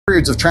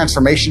periods of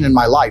transformation in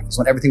my life is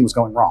when everything was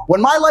going wrong.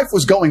 When my life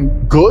was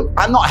going good,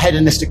 I'm not a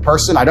hedonistic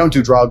person. I don't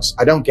do drugs.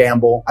 I don't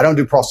gamble. I don't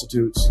do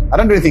prostitutes. I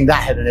don't do anything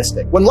that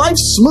hedonistic. When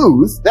life's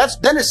smooth,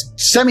 then it's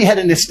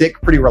semi-hedonistic,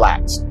 pretty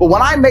relaxed. But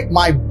when I make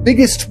my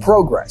biggest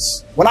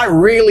progress, when I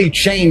really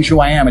change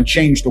who I am and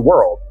change the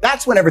world,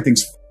 that's when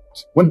everything's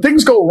when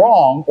things go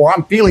wrong, or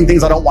I'm feeling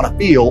things I don't want to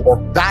feel, or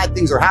bad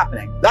things are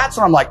happening, that's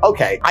when I'm like,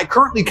 okay, I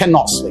currently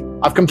cannot sleep.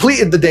 I've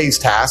completed the day's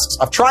tasks.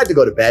 I've tried to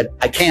go to bed.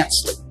 I can't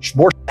sleep.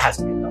 More has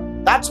to be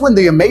done. That's when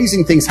the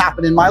amazing things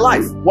happen in my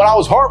life. When I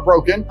was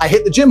heartbroken, I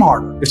hit the gym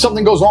harder. If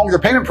something goes wrong with your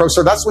payment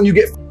processor, that's when you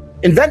get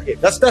inventive.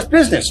 That's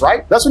business,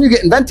 right? That's when you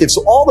get inventive.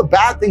 So all the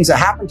bad things that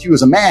happen to you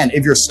as a man,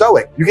 if you're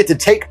stoic, you get to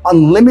take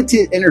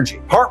unlimited energy.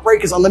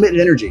 Heartbreak is unlimited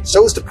energy.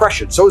 So is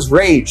depression. So is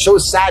rage. So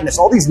is sadness.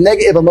 All these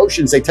negative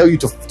emotions they tell you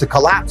to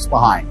collapse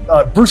behind.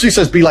 Bruce Lee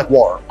says, be like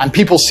water. And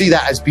people see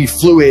that as be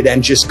fluid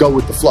and just go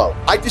with the flow.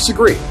 I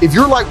disagree. If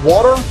you're like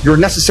water, you're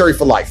necessary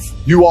for life.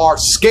 You are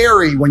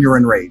scary when you're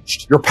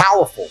enraged. You're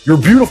powerful. You're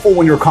beautiful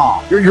when you're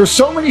calm. You're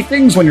so many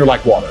things when you're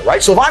like water,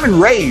 right? So if I'm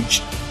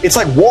enraged, it's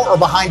like water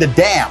behind a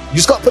dam. You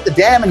just got to put the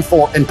dam in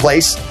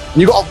place,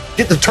 and you got to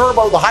get the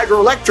turbo, the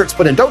hydroelectrics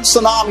put in. Don't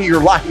tsunami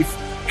your life.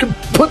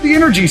 Put the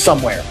energy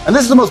somewhere. And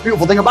this is the most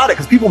beautiful thing about it,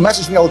 because people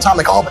message me all the time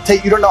like, oh, but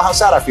Tate, you don't know how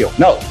sad I feel.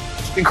 No,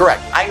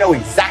 incorrect. I know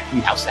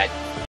exactly how sad